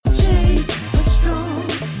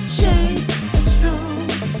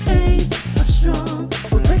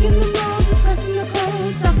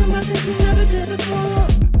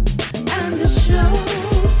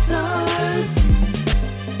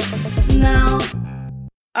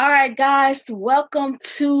All right, guys, welcome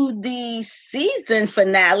to the season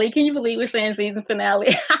finale. Can you believe we're saying season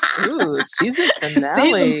finale? Ooh, season Season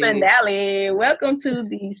finale. finale. Welcome to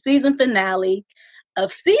the season finale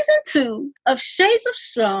of season 2 of Shades of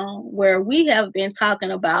Strong, where we have been talking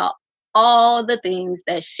about all the things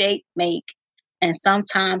that shape, make, and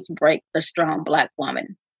sometimes break the strong Black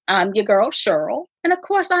woman. I'm your girl, Cheryl. And of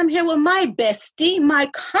course, I'm here with my bestie, my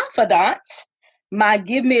confidant, my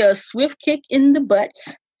give me a swift kick in the butt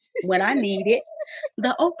when I need it,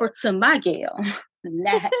 the Oprah to my gal,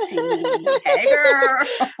 Natty. Hey, girl.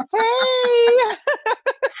 Hey,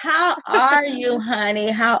 How are you,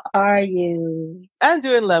 honey? How are you? I'm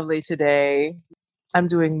doing lovely today. I'm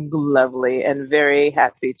doing lovely and very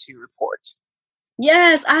happy to report.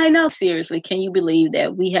 Yes, I know. Seriously, can you believe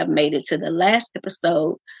that we have made it to the last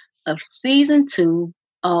episode of season 2?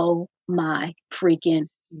 Oh my freaking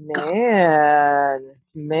God.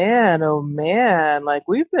 Oh man, like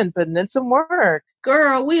we've been putting in some work.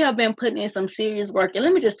 Girl, we have been putting in some serious work. And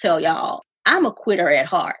let me just tell y'all, I'm a quitter at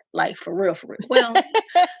heart. Like for real, for real. Well,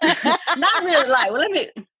 not really like, well, let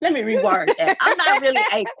me reword that. I'm not really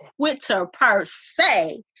a quitter per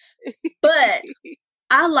se, but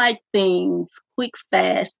I like things quick,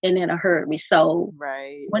 fast, and in a hurry. So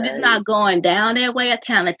Right, when it's right. not going down that way, I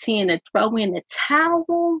kind of tend to throw in the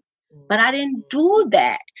towel. But I didn't Mhm. do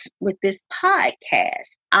that with this podcast.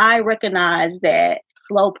 I recognize that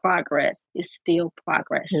slow progress is still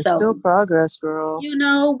progress. It's still So, progress, girl.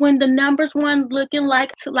 when the numbers weren't looking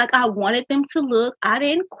like I wanted them to look, I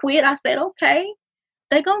didn't quit. I said, okay,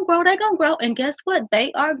 they're gonna grow, and guess what?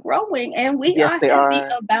 They are growing, and we Yes, are they happy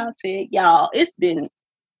are. about it, y'all. It's been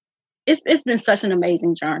such an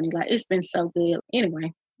amazing journey. Like it's been so good.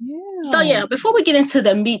 Anyway, so Yeah. yeah, before we get into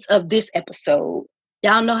the meat of this episode,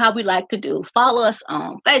 y'all know how we like to do. Follow us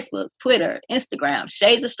on Facebook, Twitter, Instagram,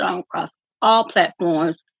 Shades of Strong across all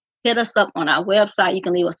platforms. Hit us up on our website. You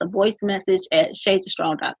can leave us a voice message at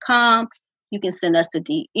shadesofstrong.com. You can send us a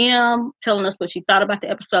DM telling us what you thought about the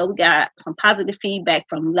episode. We got some positive feedback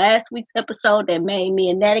from last week's episode that made me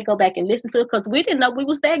and Natty go back and listen to it because we didn't know we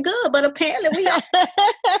was that good, but apparently we are.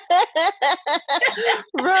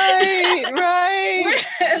 Right,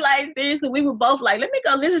 right. Like seriously, we were both like, let me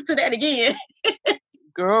go listen to that again.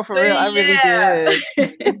 Girl, for But real, I really yeah,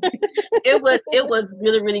 did. it was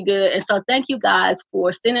really really good, and so thank you guys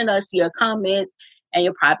for sending us your comments and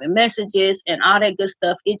your private messages and all that good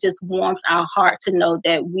stuff. It just warms our heart to know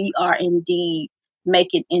that we are indeed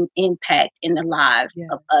making an impact in the lives Yes.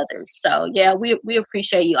 of others. So yeah, we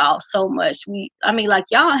appreciate you all so much. I mean, like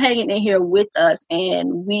y'all hanging in here with us,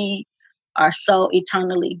 and we are so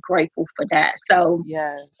eternally grateful for that. So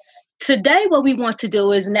Yes. today what we want to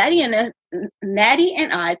do is Natty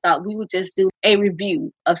and I thought we would just do a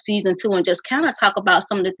review of season 2 and just kind of talk about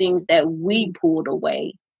some of the things that we pulled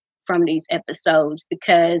away from these episodes,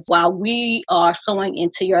 because while we are sowing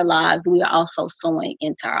into your lives, we are also sowing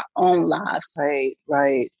into our own lives. Right,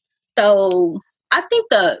 right. So I think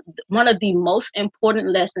the one of the most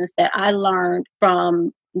important lessons that I learned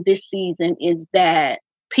from this season is that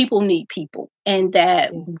people need people, and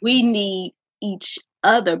that Yeah. we need each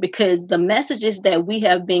other, because the messages that we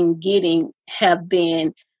have been getting have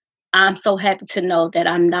been, I'm so happy to know that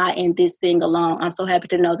I'm not in this thing alone. I'm so happy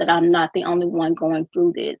to know that I'm not the only one going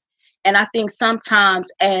through this. And I think sometimes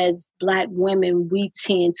as Black women, we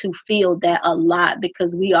tend to feel that a lot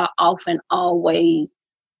because we are often always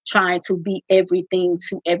trying to be everything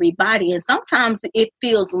to everybody. And sometimes it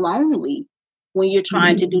feels lonely when you're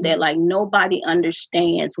trying to do that. Like nobody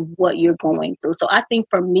understands what you're going through. So I think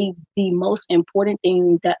for me, the most important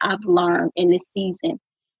thing that I've learned in this season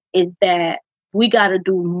is that we got to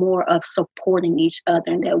do more of supporting each other,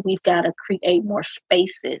 and that we've got to create more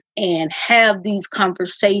spaces and have these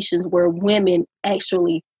conversations where women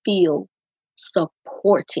actually feel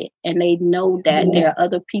supported, and they know that there are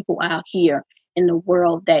other people out here in the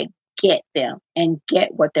world that get them and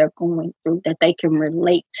get what they're going through, that they can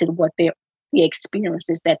relate to the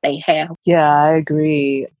experiences that they have. Yeah, I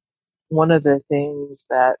agree. One of the things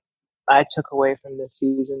that I took away from this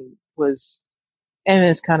season was, and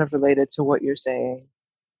it's kind of related to what you're saying,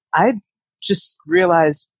 I just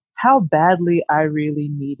realized how badly I really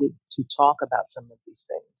needed to talk about some of these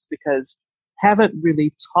things because I haven't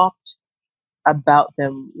really talked about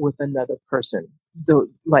them with another person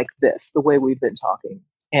like this, the way we've been talking.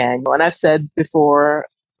 And when I've said before a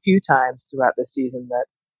few times throughout the season that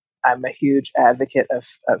I'm a huge advocate of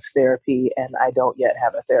therapy and I don't yet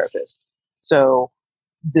have a therapist. So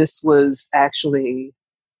this was actually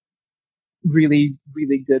really,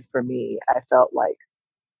 really good for me. I felt like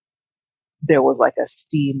there was like a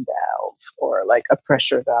steam valve or like a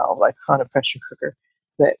pressure valve, like on a pressure cooker,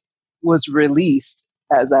 that was released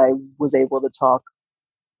as I was able to talk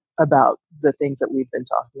about the things that we've been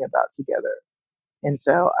talking about together. And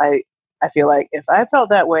so I feel like if I felt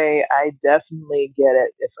that way, I definitely get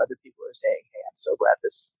it if other people are saying, hey, I'm so glad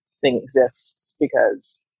this thing exists,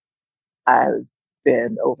 because I've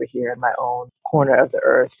been over here in my own corner of the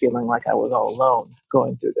earth feeling like I was all alone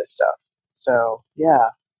going through this stuff. So, yeah.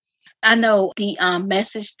 I know the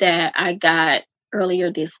message that I got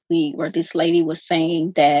earlier this week where this lady was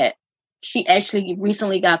saying that she actually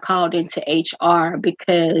recently got called into HR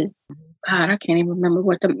because, God, I can't even remember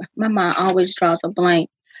my mind always draws a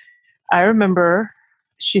blank. I remember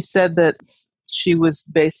she said that she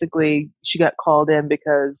got called in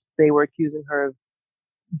because they were accusing her of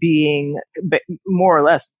being more or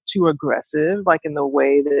less too aggressive, like in the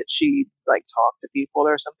way that she like talked to people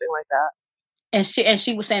or something like that. And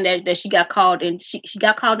she was saying that she got called in. She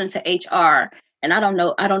got called into HR, and I don't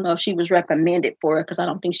know if she was reprimanded for it, because I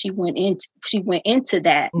don't think she went into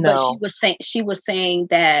that. No. But she was saying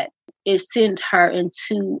that it sent her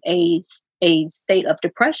into a state of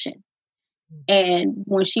depression. And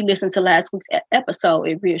when she listened to last week's episode,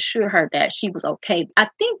 it reassured her that she was okay. I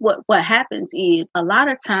think what happens is a lot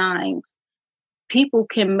of times people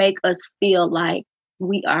can make us feel like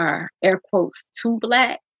we are, air quotes, too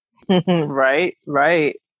Black. Right.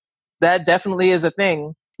 That definitely is a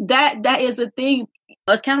thing. That is a thing.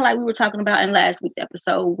 It's kind of like we were talking about in last week's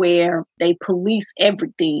episode, where they police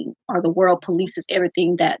everything, or the world polices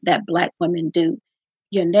everything that Black women do.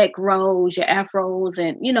 Your neck rolls, your afros,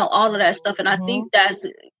 and all of that stuff. And I think that's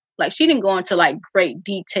like, she didn't go into like great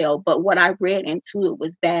detail, but what I read into it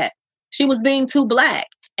was that she was being too Black.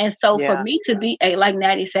 And so for me to be, like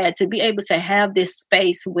Natty said, to be able to have this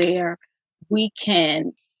space where we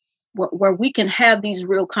can have these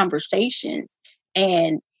real conversations,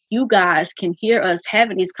 and you guys can hear us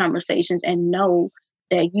having these conversations and know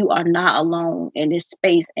that you are not alone in this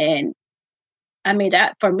space. And I mean,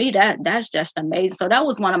 that for me, that's just amazing. So that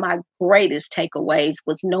was one of my greatest takeaways,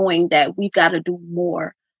 was knowing that we've got to do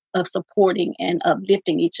more of supporting and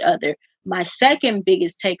uplifting each other. My second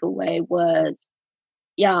biggest takeaway was,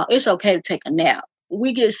 y'all, it's okay to take a nap.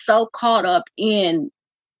 We get so caught up in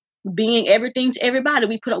being everything to everybody.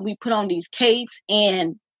 We put on these capes,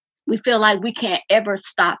 and we feel like we can't ever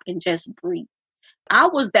stop and just breathe. I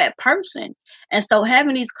was that person. And so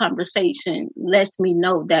having these conversations lets me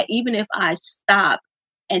know that even if I stop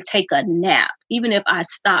and take a nap, even if I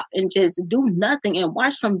stop and just do nothing and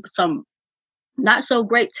watch some not so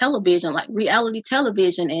great television, like reality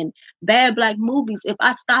television and bad Black movies, if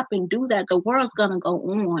I stop and do that, the world's going to go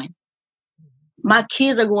on. My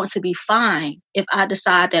kids are going to be fine if I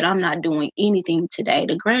decide that I'm not doing anything today.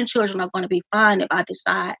 The grandchildren are going to be fine if I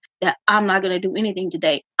decide that I'm not going to do anything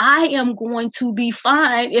today. I am going to be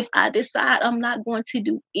fine if I decide I'm not going to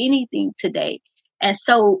do anything today. And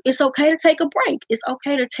so it's okay to take a break. It's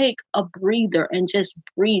okay to take a breather and just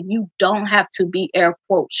breathe. You don't have to be, air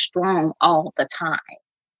quote, strong all the time.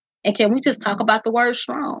 And can we just talk about the word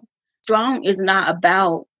strong? Strong is not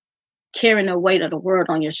about carrying the weight of the world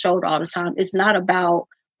on your shoulder all the time. It's not about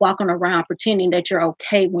walking around pretending that you're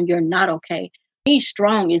okay when you're not okay. Being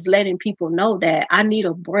strong is letting people know that I need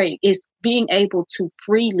a break. It's being able to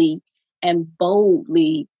freely and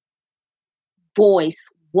boldly voice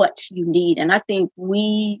what you need. And I think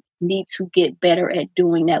we need to get better at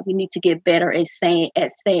doing that. We need to get better at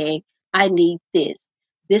saying, I need this.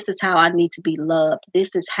 This is how I need to be loved.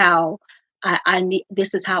 This is how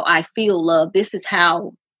this is how I feel loved. This is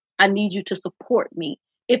how I need you to support me.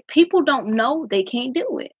 If people don't know, they can't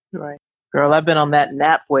do it. Right. Girl, I've been on that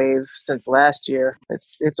nap wave since last year.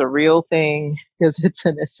 It's a real thing, because it's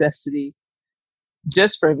a necessity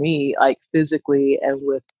just for me, like physically, and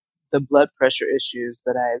with the blood pressure issues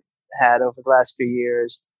that I've had over the last few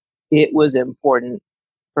years. It was important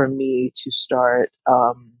for me to start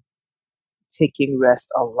taking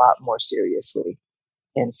rest a lot more seriously.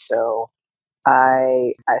 And so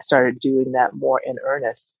I started doing that more in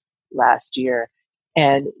earnest last year.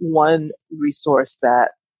 And one resource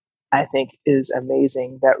that I think is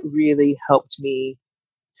amazing, that really helped me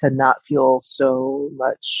to not feel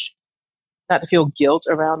guilt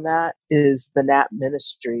around that, is the Nap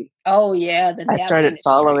Ministry. Oh yeah, I started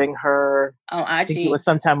following her on IG. I think it was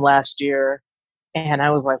sometime last year, and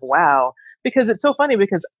I was like, wow. Because it's so funny,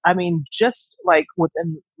 because I mean, just like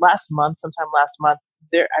within sometime last month,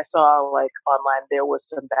 there I saw like online there was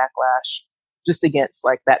some backlash just against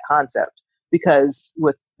like that concept, because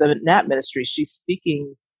with the Nap Ministry, she's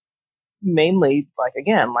speaking mainly, like,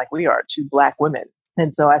 again, like we are, to Black women.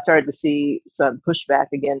 And so I started to see some pushback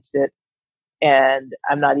against it. And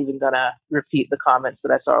I'm not even going to repeat the comments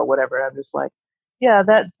that I saw or whatever. I'm just like, Yeah,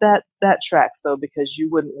 that tracks though, because you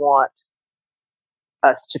wouldn't want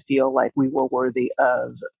us to feel like we were worthy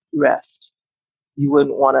of rest. You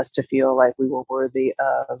wouldn't want us to feel like we were worthy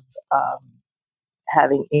of um,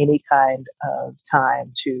 having any kind of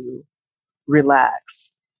time to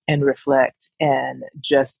relax and reflect and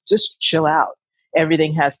just chill out.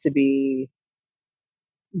 Everything has to be,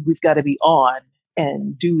 we've got to be on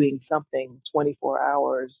and doing something 24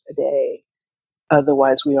 hours a day.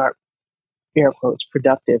 Otherwise, we aren't, air quotes,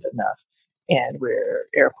 productive enough, and we're,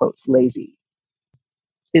 air quotes, lazy.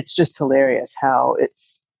 It's just hilarious how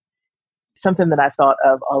it's something that I've thought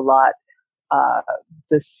of a lot uh,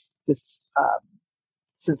 this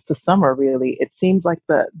since the summer. Really, it seems like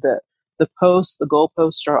the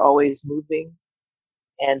goalposts are always moving,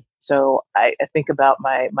 and so I think about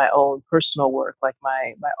my own personal work, like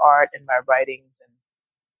my art and my writings, and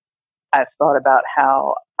I've thought about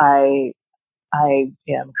how I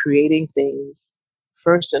am creating things.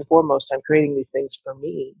 First and foremost, I'm creating these things for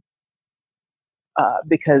me,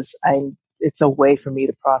 because it's a way for me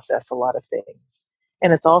to process a lot of things.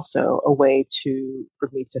 And it's also a way for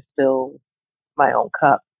me to fill my own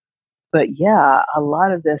cup. But yeah, a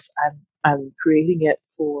lot of this, I'm creating it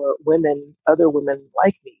for women, other women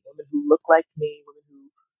like me, women who look like me, women who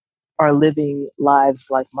are living lives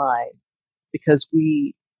like mine, because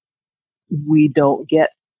we don't get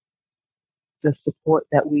the support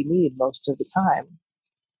that we need most of the time.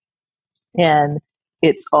 And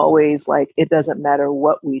it's always like, it doesn't matter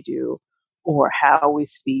what we do or how we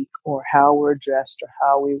speak or how we're dressed or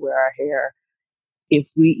how we wear our hair. If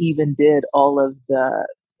we even did all of the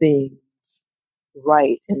things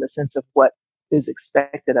right in the sense of what is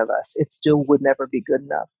expected of us, it still would never be good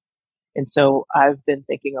enough. And so I've been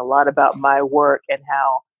thinking a lot about my work and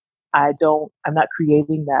how I'm not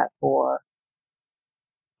creating that for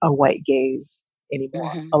a white gaze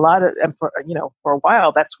anymore. Mm-hmm. A lot of, and for a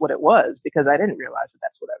while, that's what it was, because I didn't realize that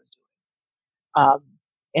that's what I was doing.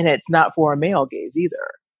 And it's not for a male gaze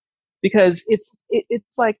either, because it's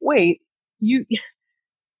like, wait,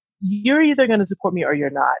 you're either going to support me or you're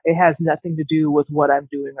not. It has nothing to do with what I'm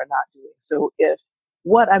doing or not doing. So if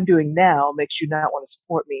what I'm doing now makes you not want to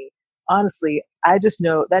support me, honestly, I just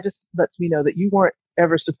know that just lets me know that you weren't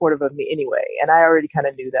ever supportive of me anyway. And I already kind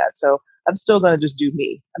of knew that. So I'm still going to just do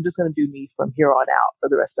me. I'm just going to do me from here on out for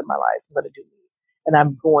the rest of my life. I'm going to do me. And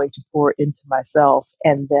I'm going to pour into myself.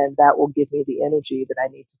 And then that will give me the energy that I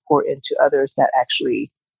need to pour into others that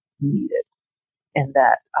actually need it and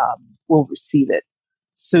that will receive it.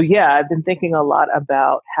 So yeah, I've been thinking a lot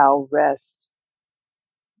about how rest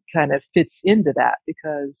kind of fits into that,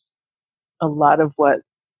 because a lot of what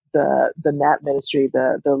the NAP ministry,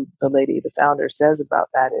 the lady, the founder, says about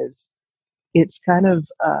that is, it's kind of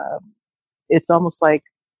it's almost like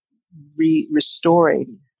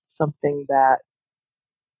restoring something that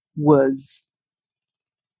was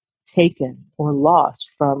taken or lost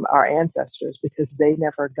from our ancestors because they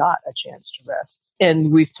never got a chance to rest.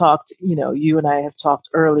 And we've talked, you and I have talked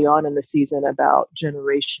early on in the season about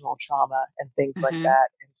generational trauma and things like Mm-hmm. that.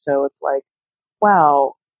 And so it's like,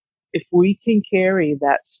 wow, if we can carry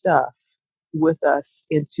that stuff with us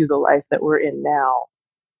into the life that we're in now,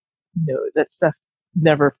 that stuff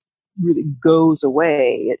never really goes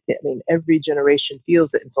away. I mean, every generation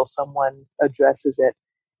feels it until someone addresses it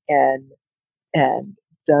and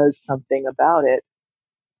does something about it.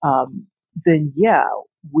 Then yeah,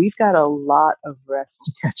 we've got a lot of rest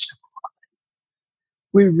to catch up.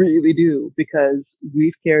 We really do, because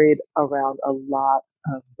we've carried around a lot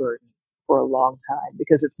of burden for a long time,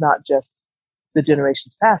 because it's not just the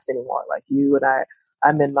generations past anymore. Like you and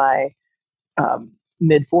I'm in my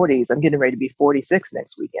mid 40s. I'm getting ready to be 46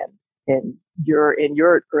 next weekend. And you're in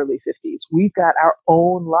your early 50s. We've got our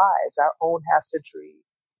own lives, our own half century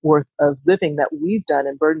worth of living that we've done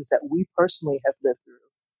and burdens that we personally have lived through.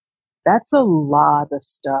 That's a lot of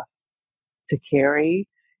stuff to carry.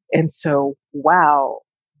 And so, wow,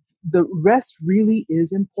 the rest really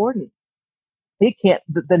is important. It can't,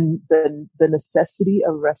 the necessity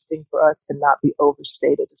of resting for us cannot be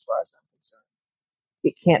overstated as far as I'm concerned.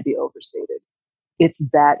 It can't be overstated. It's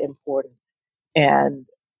that important. And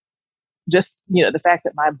just, the fact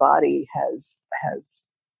that my body has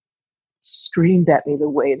screamed at me the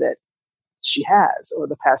way that she has over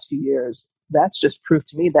the past few years, that's just proof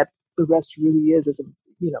to me that the rest really is, that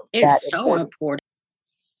It's so important. important.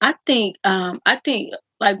 I think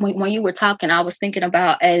like when you were talking, I was thinking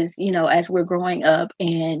about, as we're growing up,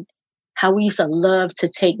 and how we used to love to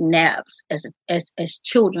take naps as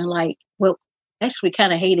children. Like, well, actually we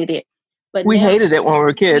kind of hated it. But We now hated it when we were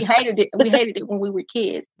we kids. hated it. We hated it when we were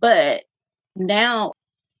kids. But now,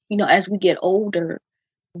 as we get older,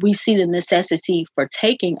 we see the necessity for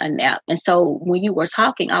taking a nap. And so when you were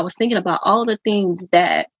talking, I was thinking about all the things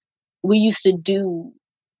that we used to do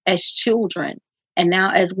as children. And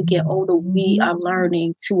now as we get older, we are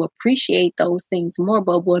learning to appreciate those things more.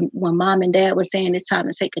 But when mom and dad were saying it's time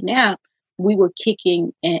to take a nap, we were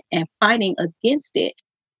kicking and fighting against it.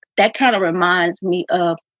 That kind of reminds me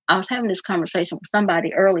of, I was having this conversation with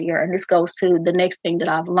somebody earlier, and this goes to the next thing that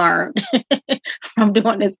I've learned from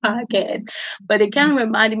doing this podcast. But it kind of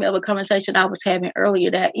reminded me of a conversation I was having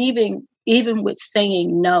earlier, that even with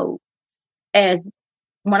saying no, as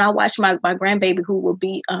when I watch my grandbaby, who will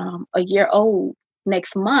be a year old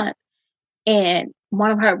next month, and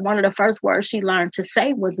one of the first words she learned to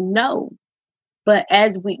say was no. But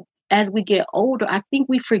as we get older, I think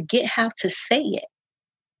we forget how to say it.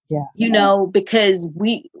 Yeah. Because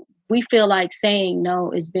we feel like saying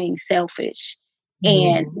no is being selfish.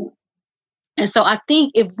 And so I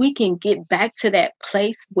think if we can get back to that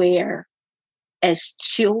place where, as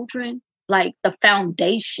children, like the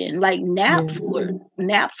foundation, like naps were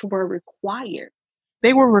required.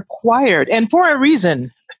 They were required, and for a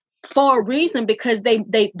reason. Because they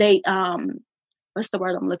what's the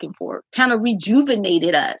word I'm looking for? Kind of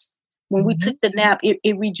rejuvenated us. When we took the nap,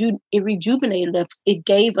 it rejuvenated us. It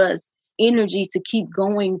gave us energy to keep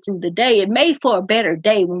going through the day. It made for a better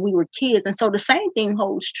day when we were kids. And so the same thing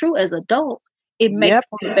holds true as adults. It makes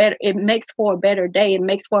for a better day. It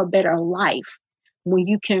makes for a better life when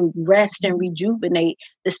you can rest and rejuvenate.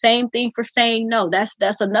 The same thing for saying no.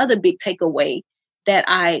 That's another big takeaway that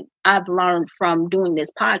I've learned from doing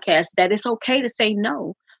this podcast, that it's okay to say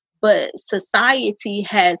no. But society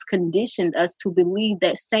has conditioned us to believe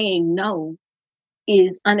that saying no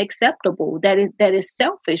is unacceptable, that is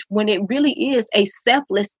selfish, when it really is a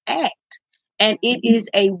selfless act. And it is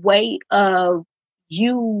a way of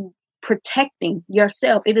you protecting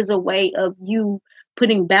yourself. It is a way of you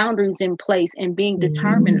putting boundaries in place and being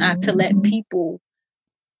determined not to let people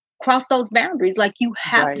cross those boundaries. Like, you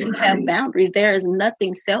have to have boundaries. There is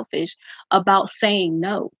nothing selfish about saying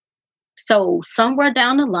no. So somewhere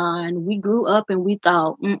down the line, we grew up and we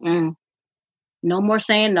thought, no more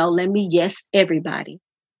saying no. Let me yes everybody.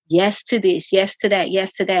 Yes to this, yes to that,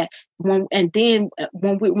 yes to that. When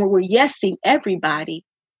we're yesing everybody,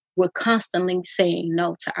 we're constantly saying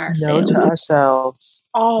no to ourselves. No to ourselves.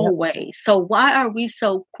 Always. Yep. So why are we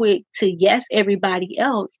so quick to yes everybody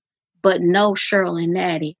else, but no Cheryl and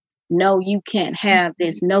Natty? No, you can't have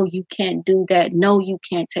this. No, you can't do that. No, you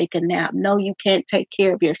can't take a nap. No, you can't take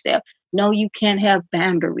care of yourself. No, you can't have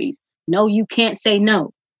boundaries. No, you can't say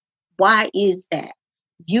no. Why is that?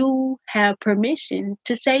 You have permission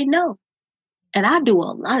to say no. And I do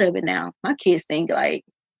a lot of it now. My kids think, like,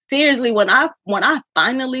 seriously, when I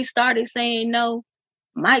finally started saying no,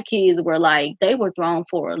 my kids were like, they were thrown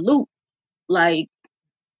for a loop, like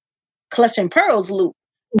clutching pearls loop,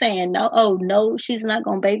 saying no. Oh no, she's not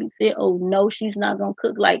gonna babysit. Oh no, she's not gonna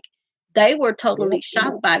cook. Like, they were totally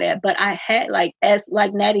shocked by that. But I had, like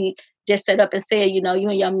Natty just set up and said, you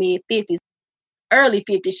in your mid-50s, early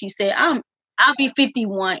 50s. She said, I'll be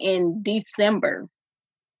 51 in December.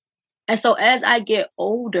 And so as I get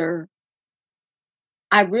older,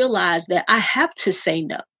 I realize that I have to say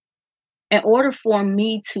no in order for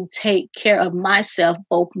me to take care of myself,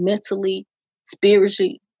 both mentally,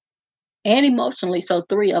 spiritually, and emotionally. So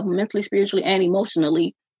 3 of them: mentally, spiritually, and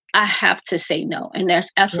emotionally. I have to say no. And there's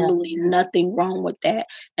absolutely nothing wrong with that.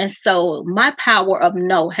 And so my power of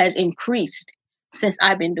no has increased since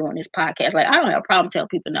I've been doing this podcast. Like, I don't have a problem telling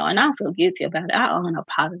people no, and I don't feel guilty about it. I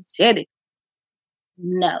unapologetic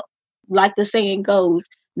no. Like the saying goes,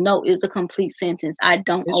 no is a complete sentence. I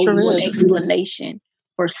don't owe you an explanation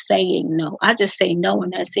for saying no. I just say no,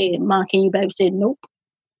 and that's it. Mom, can you babysit? Nope,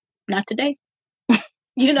 not today.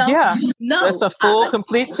 Yeah, no, that's a full,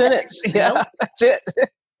 complete sentence. Yeah, nope. That's it.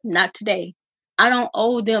 Not today. I don't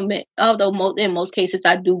owe them, although in most cases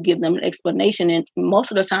I do give them an explanation, and most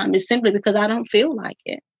of the time it's simply because I don't feel like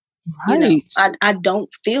it. Right. I don't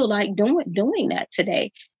feel like doing that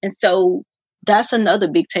today. And so that's another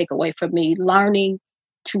big takeaway for me: learning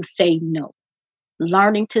to say no,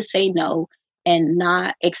 and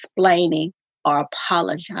not explaining or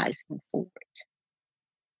apologizing for it.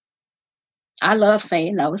 I love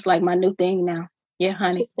saying no. It's like my new thing now. Yeah,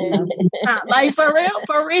 honey. Like, for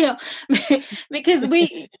real. Because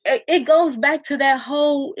it goes back to that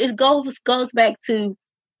whole, it goes back to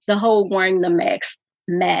the whole wearing the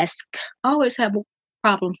mask. I always have a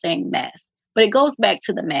problem saying mask, but it goes back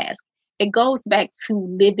to the mask. It goes back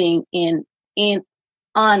to living in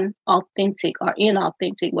unauthentic or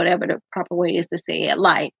inauthentic, whatever the proper way is to say it.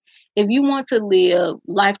 Like, if you want to live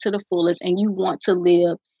life to the fullest and you want to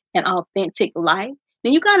live an authentic life,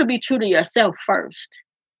 then you got to be true to yourself first.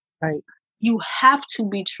 Right. You have to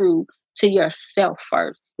be true to yourself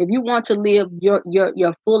first. If you want to live your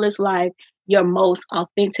fullest life, your most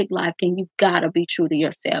authentic life, then you got to be true to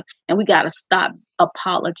yourself. And we got to stop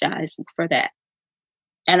apologizing for that.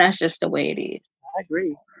 And that's just the way it is. I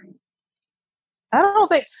agree. I don't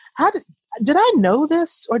think, did I know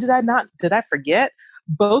this or did I not? Did I forget?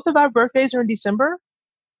 Both of our birthdays are in December.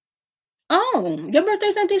 Oh, your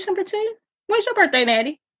birthday's on December 10th? When's your birthday,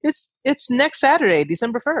 Natty? It's next Saturday,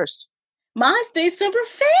 December 1st. Mine's December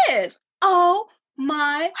 5th. Oh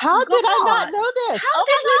my How gosh. did I not know this? How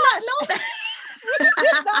did we not know that? We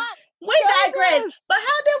did not. We digress. But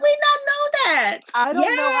how did we not know that? I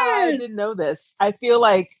don't know how I didn't know this. I feel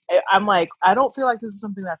like I don't feel like this is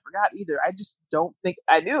something that I forgot either. I just don't think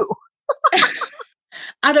I knew.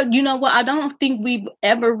 You know what? I don't think we've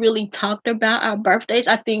ever really talked about our birthdays.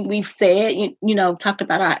 I think we've said, talked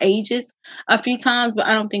about our ages a few times, but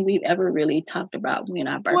I don't think we've ever really talked about when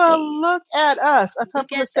our birthday. Well, look at us, a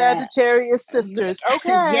couple of Sagittarius sisters. Okay.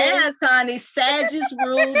 Yes, honey. Sagittarius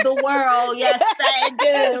rule the world. Yes, they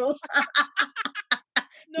do.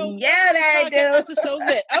 No, yeah, they do. This is so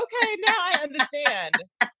lit. Okay, now I understand.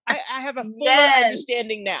 I have a fuller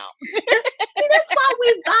understanding now. That's why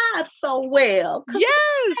we vibe so well.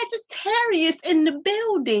 Yes. Sagittarius in the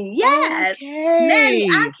building. Yes. Okay. Natty,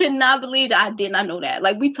 I cannot believe that I did not know that.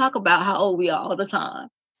 Like, we talk about how old we are all the time.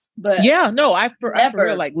 But yeah, no, I for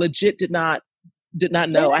real, like, legit did not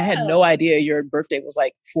know. Yeah. I had no idea your birthday was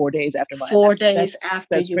like 4 days after mine. 4 days after.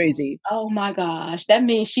 That's crazy. Oh my gosh. That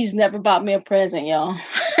means she's never bought me a present, y'all.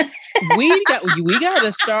 we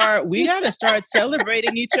gotta start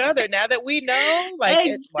celebrating each other now that we know. Like,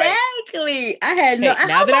 exactly. I had no. Hey,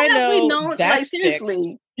 now that I know, we known, like,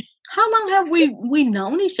 seriously, how long have we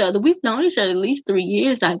known each other? We've known each other at least 3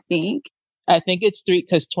 years, I think. I think it's 3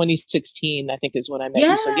 because 2016, I think, is when I met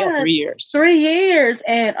you. So yeah, 3 years. 3 years,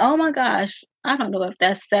 and oh my gosh, I don't know if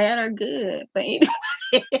that's sad or good, but anyway.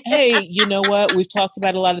 Hey, you know what? We've talked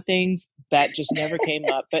about a lot of things that just never came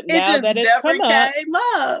up, but now that it's come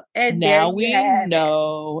up, and now we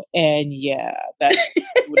know, and yeah, that's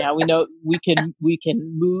now we know we can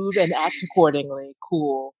move and act accordingly.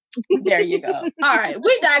 Cool. There you go. All right,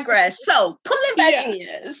 we digress. So pulling back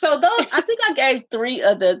in. So I think I gave 3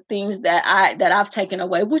 of the things that I've taken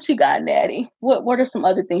away. What you got, Natty? What are some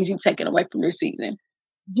other things you've taken away from this season?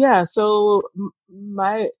 Yeah. So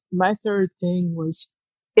my third thing was,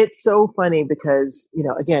 it's so funny because,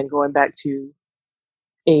 again, going back to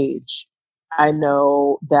age, I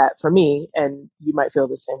know that for me, and you might feel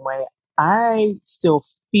the same way, I still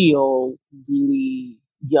feel really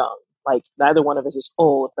young. Like, neither one of us is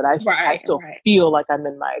old, but I still feel like I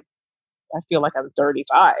feel like I'm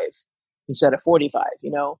 35 instead of 45,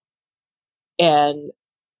 and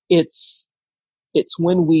it's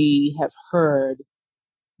when we have heard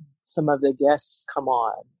some of the guests come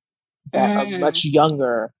on that are much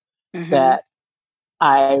younger that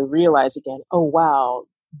I realize again, oh wow,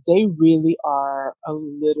 they really are a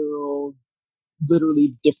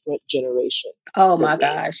literally different generation. Oh my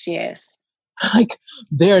gosh, yes. Like,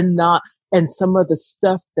 they're not, and some of the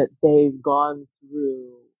stuff that they've gone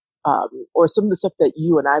through, or some of the stuff that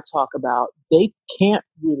you and I talk about, they can't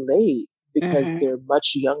relate because they're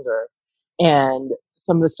much younger. And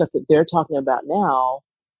some of the stuff that they're talking about now,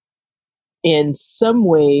 in some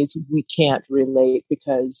ways we can't relate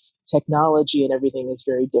because technology and everything is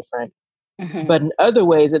very different. But in other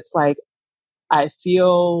ways, it's like, I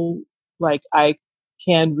feel like I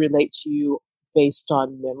can relate to you based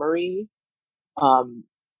on memory.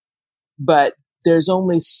 But there's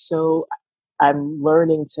only so I'm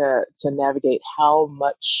learning to navigate how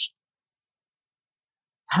much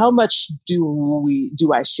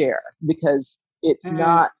do I share, because it's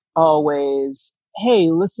not always, hey,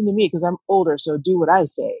 listen to me because I'm older, so do what I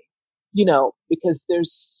say, because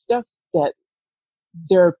there's stuff that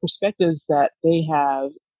there are perspectives that they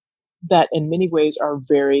have that in many ways are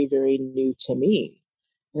very, very new to me.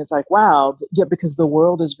 And it's like, wow, yeah, because the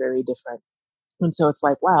world is very different. And so it's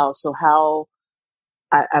like, wow, so how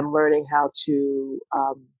I'm learning how to,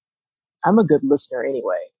 I'm a good listener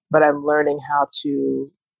anyway, but I'm learning how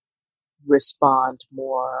to respond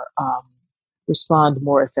more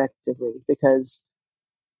effectively, because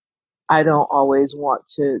I don't always want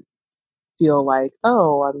to feel like,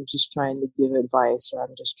 oh, I'm just trying to give advice, or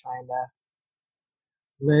I'm just trying to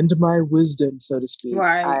lend my wisdom, so to speak.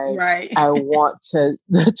 Right. I want to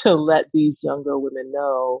let these younger women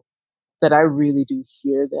know that I really do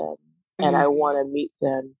hear them, and I want to meet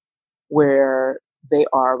them where they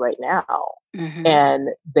are right now. And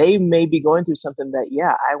they may be going through something that,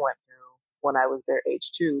 I went through when I was their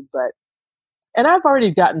age too, but And I've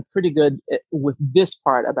already gotten pretty good with this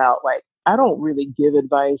part about like, I don't really give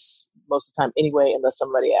advice most of the time anyway, unless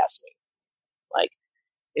somebody asks me. Like,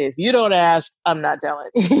 if you don't ask, I'm not telling,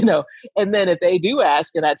 And then if they do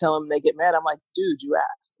ask and I tell them, they get mad. I'm like, dude, you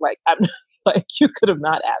asked. Like, I'm like, you could have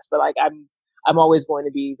not asked, but like, I'm always going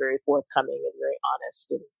to be very forthcoming and very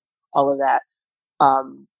honest and all of that.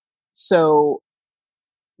 So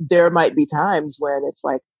there might be times when it's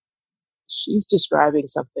like, she's describing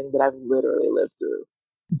something that I've literally lived through,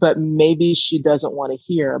 but maybe she doesn't want to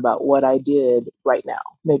hear about what I did right now.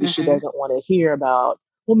 Maybe she doesn't want to hear about,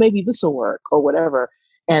 well, maybe this will work or whatever.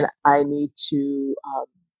 And I need to,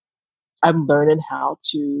 I'm learning how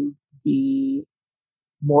to be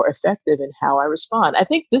more effective in how I respond. I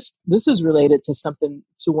think this is related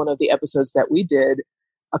to one of the episodes that we did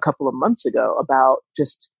a couple of months ago about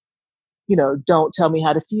just, don't tell me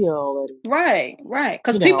how to feel. And right.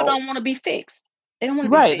 Because people don't want to be fixed. They don't want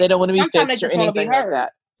to be fixed. They don't want to be Sometimes fixed they or just want to be anything like heard.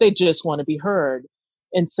 that. They just want to be heard.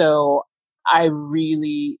 And so I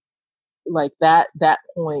really like that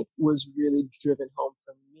point was really driven home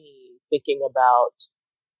for me, thinking about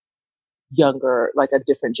younger, like a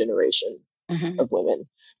different generation of women.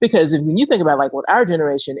 Because when you think about like with our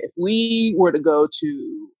generation, if we were to go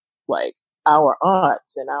to like our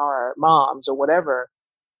aunts and our moms or whatever,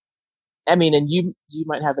 I mean, and you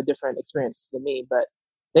might have a different experience than me, but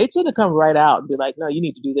they tend to come right out and be like, no, you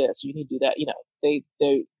need to do this, you need to do that.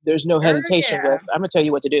 There's no hesitation with, I'm gonna tell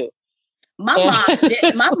you what to do. My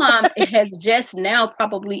mom has just now,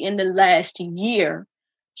 probably in the last year,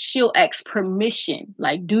 she'll ask permission.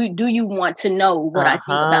 Like, do you want to know what I think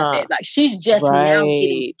about that? Like, she's just now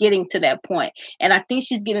getting to that point. And I think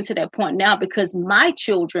she's getting to that point now because my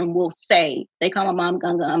children will say, they call my mom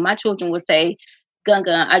Gunga, and my children will say,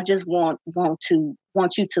 Gunga, I just want you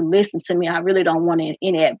to listen to me. I really don't want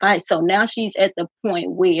any advice. So now she's at the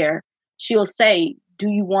point where she'll say, do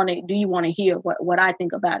you want to hear what I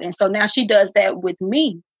think about it? And so now she does that with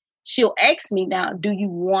me. She'll ask me now, do you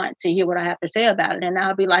want to hear what I have to say about it? And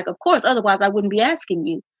I'll be like, of course, otherwise I wouldn't be asking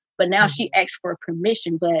you. But now she asks for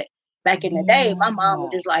permission. But back in the day, my mom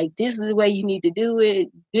was just like, this is the way you need to do it.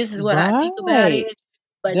 This is what I think about it.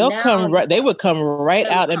 But they would come right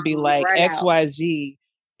out and be like XYZ.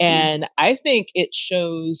 And I think it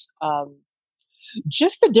shows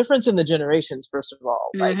just the difference in the generations, first of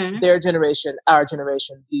all, like their generation, our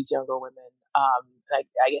generation, these younger women,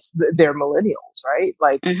 I guess they're millennials, right?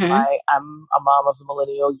 Like I'm a mom of a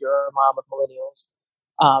millennial, you're a mom of millennials,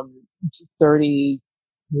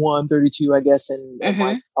 31, 32, I guess, and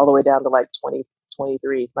like all the way down to like 20,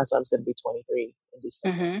 23. My son's going to be 23 in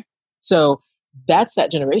December. So that's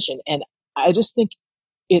that generation. And I just think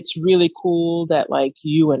it's really cool that like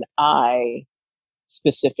you and I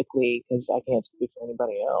specifically, because I can't speak for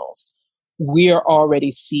anybody else, we are already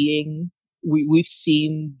seeing, we've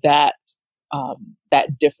seen that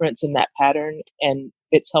that difference in that pattern, and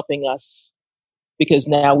it's helping us because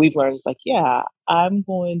now we've learned it's like, yeah, I'm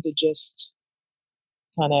going to just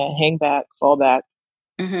kind of hang back, fall back,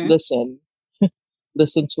 listen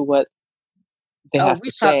to what they have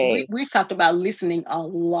to say. We've talked about listening a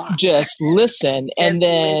lot. Just listen. And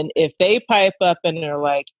then if they pipe up and they're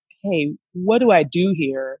like, hey, what do I do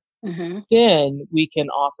here? Then we can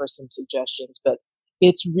offer some suggestions. But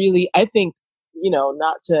it's really, I think,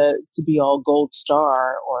 not to be all gold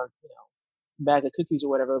star or, bag of cookies or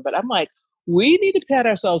whatever, but I'm like, we need to pat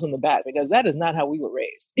ourselves on the back because that is not how we were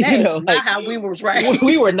raised. Not how we were raised.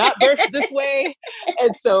 We were not birthed this way.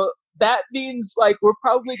 And so that means like we're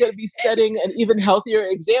probably going to be setting an even healthier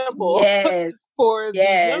example for these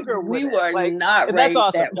younger women. We were not raised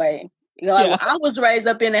that way. When I was raised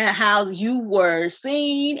up in that house, you were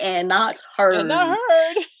seen and not heard.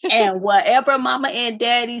 And whatever mama and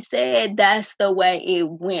daddy said, that's the way it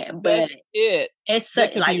went. But that's it. It's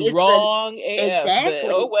that could be wrong. Exactly.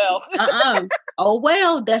 Oh well. Oh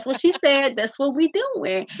well. That's what she said. That's what we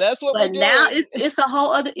doing. That's what we're doing. But now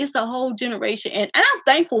it's a whole generation, and I'm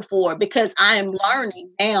thankful for it because I am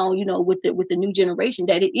learning now. With the new generation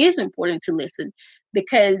that it is important to listen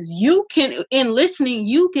because in listening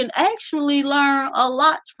you can actually learn a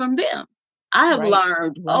lot from them. I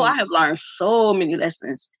have learned so many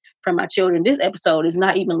lessons from my children. This episode is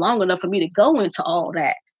not even long enough for me to go into all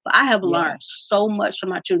that. But I have learned so much from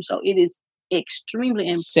my children. So it is extremely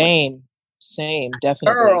important. Same,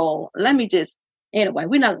 definitely. Girl, let me just, anyway,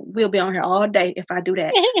 we'll be on here all day if I do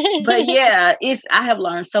that. But yeah, I have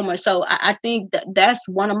learned so much. So I think that's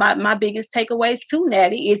one of my biggest takeaways too,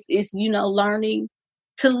 Natty, is learning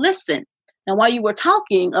to listen. And while you were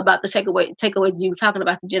talking about the takeaways, you were talking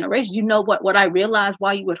about the generation, what I realized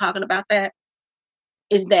while you were talking about that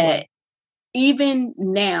is that even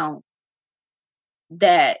now,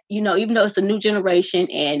 that, even though it's a new generation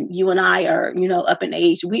and you and I are, up in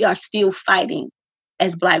age, we are still fighting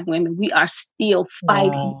as Black women. We are still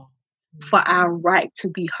fighting for our right to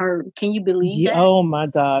be heard. Can you believe that? Oh my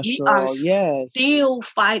gosh, we girl. are Yes. still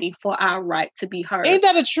fighting for our right to be heard. Ain't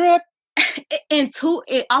that a trip? In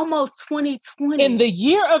almost 2020. In the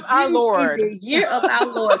year of our Lord. In the year of our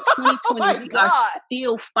Lord, 2020, we are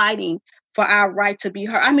still fighting for our right to be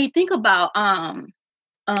heard. I mean, think about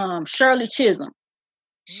Shirley Chisholm.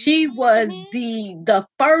 She was the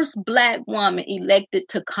first Black woman elected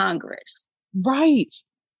to Congress. Right.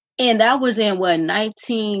 And that was in what,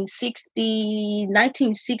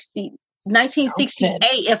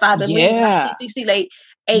 1968, if I believe. Yeah. 1968.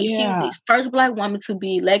 Yeah. She was the first Black woman to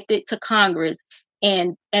be elected to Congress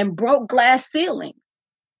and broke glass ceilings.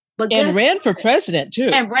 And ran for president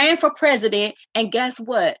too. And ran for president. And guess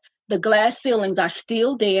what? The glass ceilings are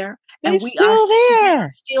still there. They're and we still are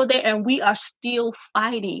there. Still there. And we are still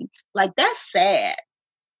fighting. Like, that's sad.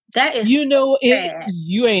 That is sad.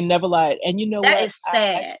 You ain't never lied. And you know that what? That is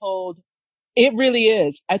sad. It really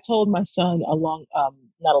is. I told my son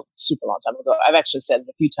not a super long time ago. I've actually said it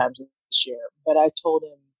a few times this year, but I told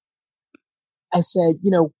him, I said,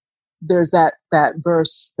 there's that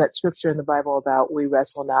verse, that scripture in the Bible about we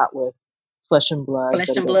wrestle not with flesh and blood, but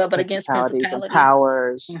against principalities and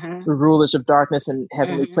powers, the rulers of darkness in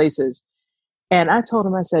heavenly places. And I told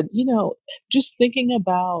him, I said, just thinking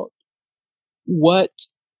about what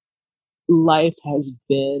life has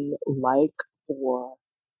been like for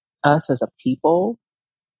us as a people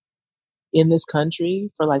in this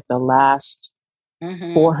country for like the last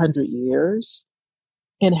 400 years,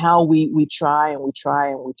 and how we try and we try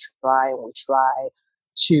and we try and we try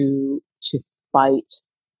to fight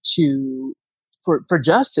for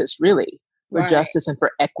justice, really, for justice and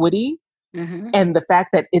for equity. And the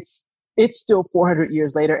fact that it's still 400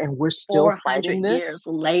 years later and we're still fighting this. Years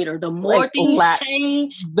later, the more things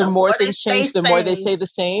change, the more things change, the more they say the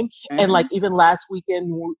same. And like even last week we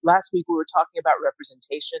were talking about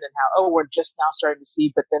representation and how, we're just now starting to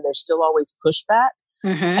see, but then there's still always pushback.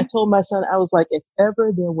 I told my son, I was like, if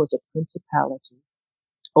ever there was a principality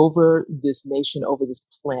over this nation, over this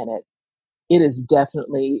planet, it is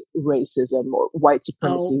definitely racism or white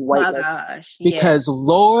supremacy, whiteness. Because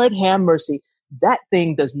Lord have mercy, that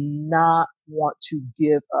thing does not want to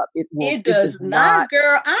give up. It does not,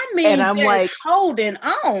 girl. I mean, and I'm just like holding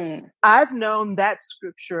on. I've known that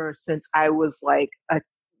scripture since I was like a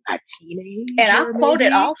teenager. And I quote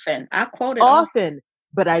it often. Often.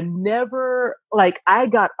 But I never, I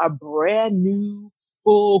got a brand new,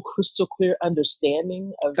 full, crystal clear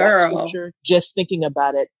understanding of that scripture just thinking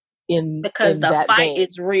about it because the fight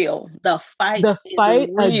is real. The fight is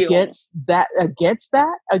real. against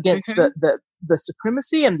the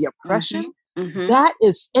supremacy and the oppression. That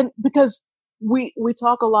is, and because we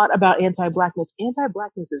talk a lot about anti-Blackness.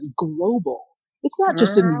 Anti-Blackness is global. It's not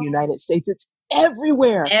just in the United States. It's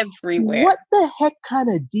everywhere. Everywhere. What the heck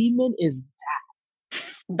kind of demon is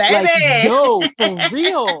baby? For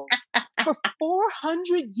real. For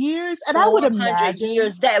 400 years. And I would imagine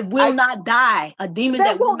years that will not die. A demon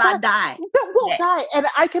that will not die. That won't die. And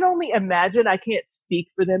I can only imagine, I can't speak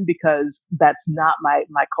for them because that's not my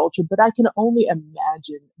culture, but I can only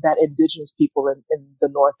imagine that indigenous people in the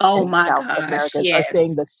North and South Americas are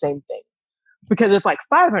saying the same thing. Because it's like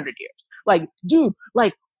 500 years. Like, dude,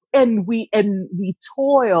 and we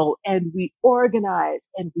toil and we organize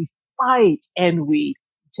and we fight and we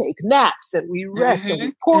take naps and we rest and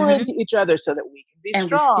we pour into each other so that we can be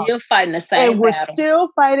strong. We're still fighting the same and we're still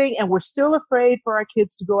fighting, and we're still afraid for our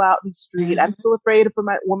kids to go out in the street. I'm still afraid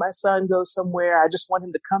when my son goes somewhere. I just want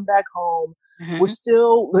him to come back home. We're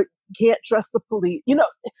still can't trust the police.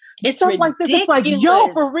 It's stuff like this. It's like,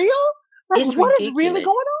 yo, for real? Like, what is really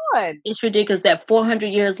going on? It's ridiculous that 400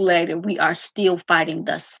 years later, we are still fighting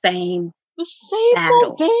the same battle.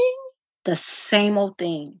 Old thing? The same old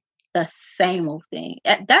thing. The same old thing.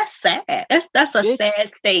 That's sad. That's a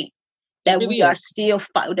sad state that really we are still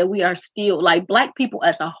that we are still, like, Black people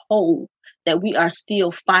as a whole, that we are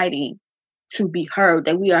still fighting to be heard,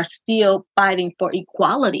 that we are still fighting for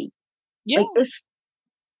equality. Yeah. Like,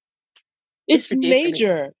 it's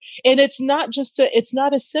major. And it's not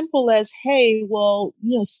as simple as, hey, well,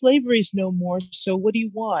 slavery's no more, so what do you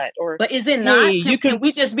want? But is it not? Can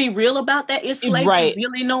we just be real about that? Is slavery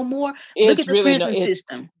really no more? Look at the prison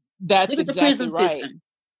system. That's Look at exactly the prison right. system.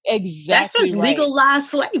 Exactly. That's just legalized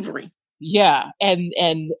slavery. Yeah,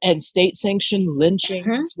 and state sanctioned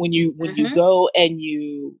lynchings when you go and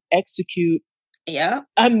you execute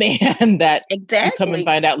a man that you come and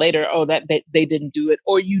find out later, that they didn't do it,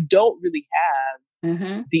 or you don't really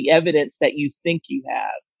have the evidence that you think you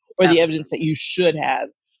have, or the evidence that you should have.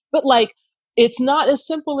 But like, it's not as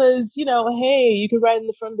simple as, hey, you can ride in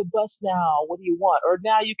the front of the bus now. What do you want? Or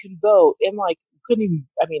now you can vote. And like, couldn't even,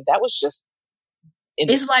 that was just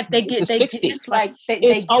it's like the 60s. It's like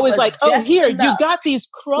it's always like, oh, here, enough. You got these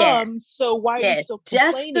crumbs. So why are you still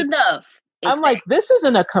complaining? Just enough. Exactly. I'm like, this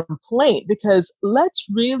isn't a complaint, because let's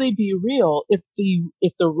really be real. If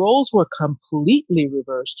the roles were completely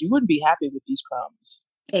reversed, you wouldn't be happy with these crumbs.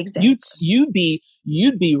 Exactly.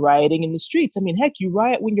 You'd be rioting in the streets. I mean, heck, you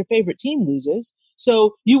riot when your favorite team loses.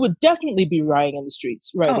 So you would definitely be rioting in the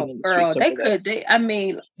streets. They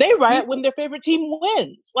riot when their favorite team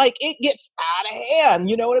wins. Like, it gets out of hand.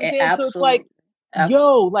 You know what I'm saying? Absolutely. So it's like,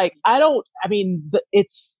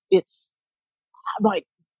 it's like,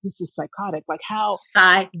 this is psychotic. Like,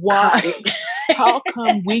 why, how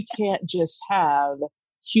come we can't just have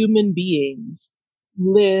human beings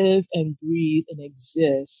live and breathe and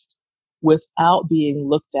exist without being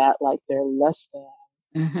looked at like they're less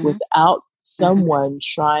than, without someone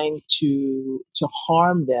trying to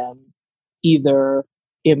harm them, either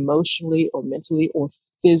emotionally or mentally or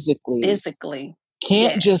physically.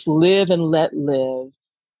 Can't just live and let live.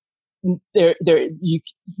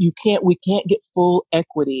 We can't get full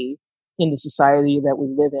equity in the society that we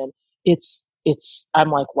live in. I'm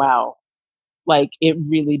like, wow, like, it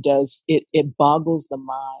really does. It boggles the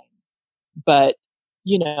mind. But,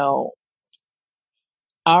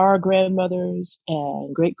 our grandmothers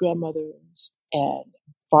and great grandmothers and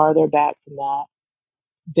farther back from that,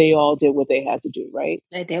 they all did what they had to do, right?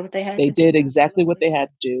 They did what they had to do. They did exactly what they had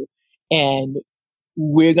to do. And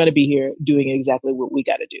we're going to be here doing exactly what we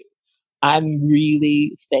got to do. I'm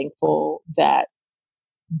really thankful that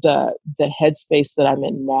the headspace that I'm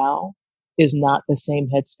in now is not the same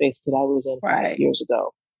headspace that I was in 5 years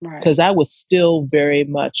ago. Because I was still very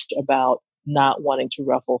much about not wanting to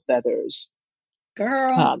ruffle feathers.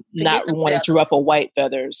 Girl, not wanting to ruffle white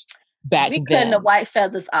feathers back then. We cutting the white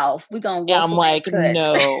feathers off. We're going to I'm like,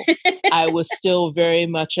 no. I was still very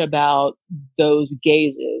much about those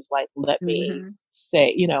gazes. Like, let me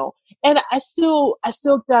say, and I still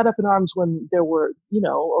got up in arms when there were,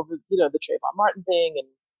 over, the Trayvon Martin thing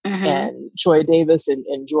and Troy Davis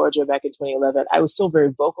in Georgia back in 2011. I was still very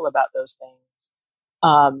vocal about those things.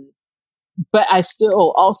 But I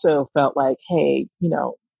still also felt like, hey,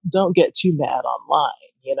 don't get too mad online.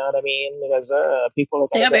 You know what I mean? Because people are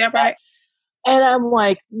going to get mad. And I'm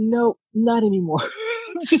like, no, not anymore.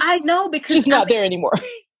 I know, because just not there anymore.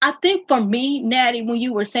 I think for me, Natty, when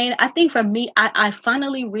you were saying, I think for me, I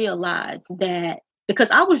finally realized that, because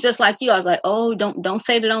I was just like you. I was like, oh, don't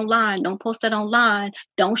say that online. Don't post that online.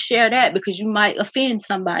 Don't share that, because you might offend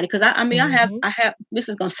somebody. Because I have, this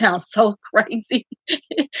is going to sound so crazy.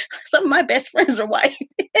 Some of my best friends are white.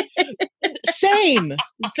 Same.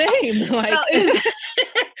 Like, so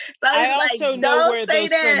I also know where those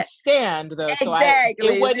friends stand, though. Exactly.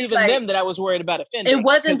 So it wasn't even them that I was worried about offending. It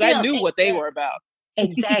wasn't, because I knew what they were about.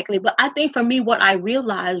 Exactly. But I think for me, what I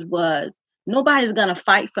realized was, nobody's going to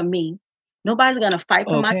fight for me. Nobody's going to fight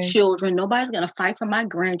for my children. Nobody's going to fight for my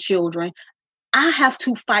grandchildren. I have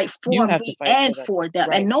to fight for me and for them.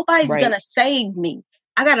 Right. And nobody's going to save me.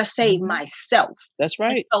 I got to save myself. That's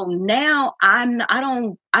right. And so now I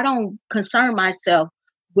don't concern myself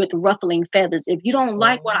with ruffling feathers. If you don't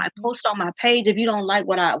like what I post on my page, if you don't like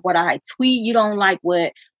what I tweet, you don't like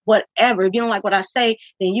whatever, if you don't like what I say,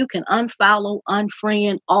 then you can unfollow,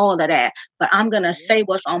 unfriend, all of that. But I'm going to say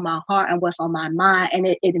what's on my heart and what's on my mind. And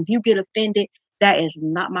if you get offended, that is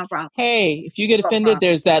not my problem. Hey, if you get offended,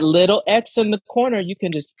 there's that little X in the corner. You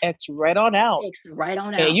can just X right on out. X right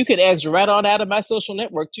on out. And you can X right on out of my social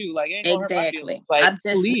network too. Like, ain't gonna hurt my feelings. Like, I'm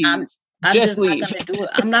just leave. Not gonna do it.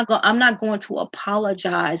 I'm not going to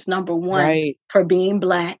apologize. Number one, for being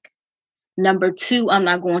Black. Number two, I'm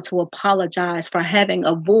not going to apologize for having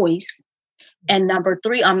a voice. And number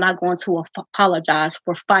three, I'm not going to apologize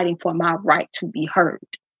for fighting for my right to be heard.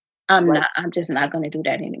 I'm just not going to do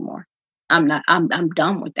that anymore. I'm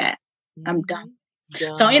done with that. I'm done.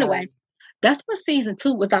 So anyway, that's what season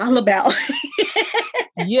 2 was all about.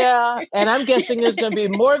 Yeah. And I'm guessing there's going to be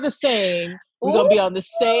more of the same. We're going to be on the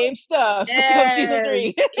same stuff until season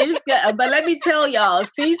 3. It's good. But let me tell y'all,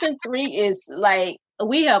 season 3 is like,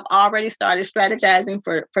 we have already started strategizing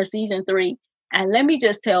for season 3. And let me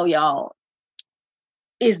just tell y'all,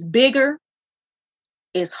 it's bigger.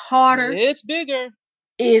 It's harder. It's bigger.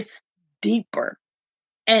 It's deeper.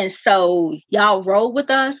 And so y'all roll with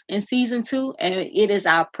us in season 2. And it is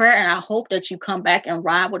our prayer and I hope that you come back and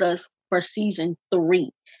ride with us for season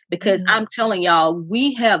 3. Because I'm telling y'all,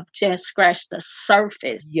 we have just scratched the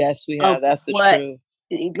surface. Yes, we have. That's the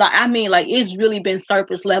truth. Like, I mean, like, it's really been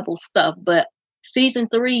surface level stuff. But Season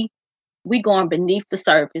 3, we going beneath the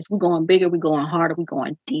surface. We're going bigger. We're going harder. We're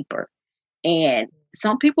going deeper. And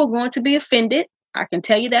some people are going to be offended. I can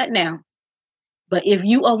tell you that now. But if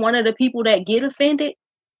you are one of the people that get offended,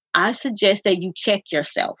 I suggest that you check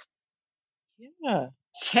yourself. Yeah.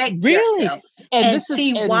 Check yourself and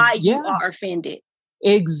see why you are offended.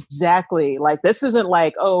 Exactly. Like, this isn't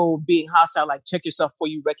like, oh, being hostile, like check yourself before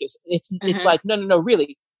you wreck yourself. It's like, no,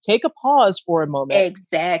 really. Take a pause for a moment.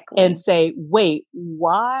 Exactly. And say, wait,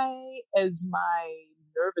 why is my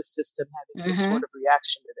nervous system having this sort of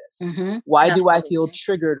reaction to this? Why do I feel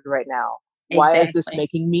triggered right now? Why is this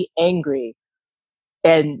making me angry?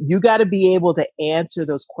 And you got to be able to answer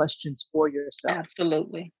those questions for yourself.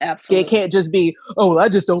 Absolutely. It can't just be, oh, I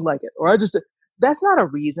just don't like it. Or that's not a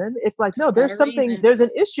reason. It's like, no, there's an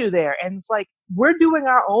issue there. And it's like, we're doing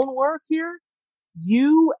our own work here.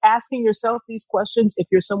 You asking yourself these questions, if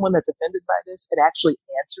you're someone that's offended by this and actually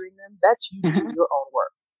answering them, that's you doing your own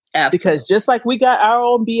work. Absolutely. Because just like we got our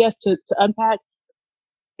own BS to unpack,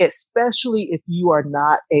 especially if you are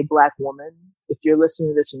not a Black woman, if you're listening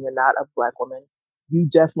to this and you're not a Black woman, you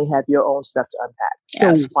definitely have your own stuff to unpack.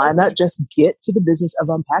 So why not just get to the business of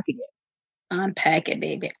unpacking it? Unpack it,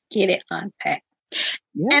 baby. Get it unpacked.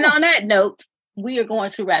 Yeah. And on that note, we are going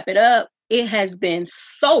to wrap it up. It has been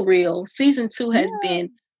so real. Season 2 has been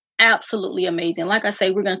absolutely amazing. Like I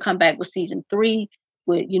say, we're going to come back with season 3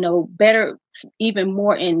 with, better, even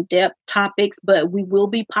more in-depth topics, but we will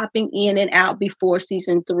be popping in and out before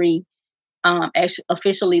season 3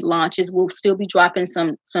 officially launches. We'll still be dropping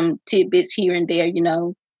some tidbits here and there,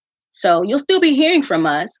 So you'll still be hearing from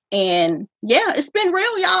us. And yeah, it's been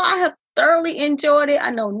real, y'all. I have thoroughly enjoyed it.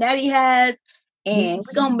 I know Natty has. And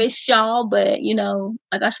we're going to miss y'all. But,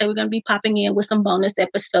 like I said, we're going to be popping in with some bonus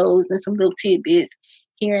episodes and some little tidbits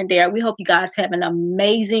here and there. We hope you guys have an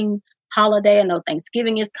amazing holiday. I know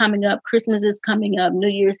Thanksgiving is coming up. Christmas is coming up. New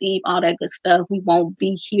Year's Eve, all that good stuff. We won't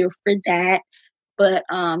be here for that. But,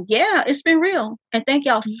 it's been real. And thank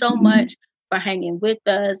y'all so much for hanging with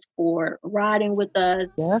us, for riding with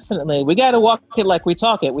us. Definitely. We got to walk it like we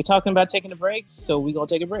talk it. We're talking about taking a break, so we're going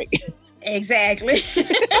to take a break. Exactly.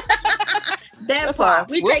 That part.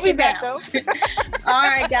 We'll take it back, though. All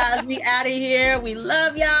right, guys. We out of here. We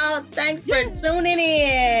love y'all. Thanks for tuning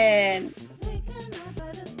in.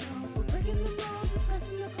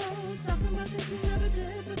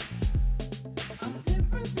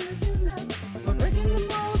 We're breaking the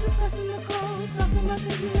mold, discussing the code, talking about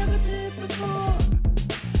things we never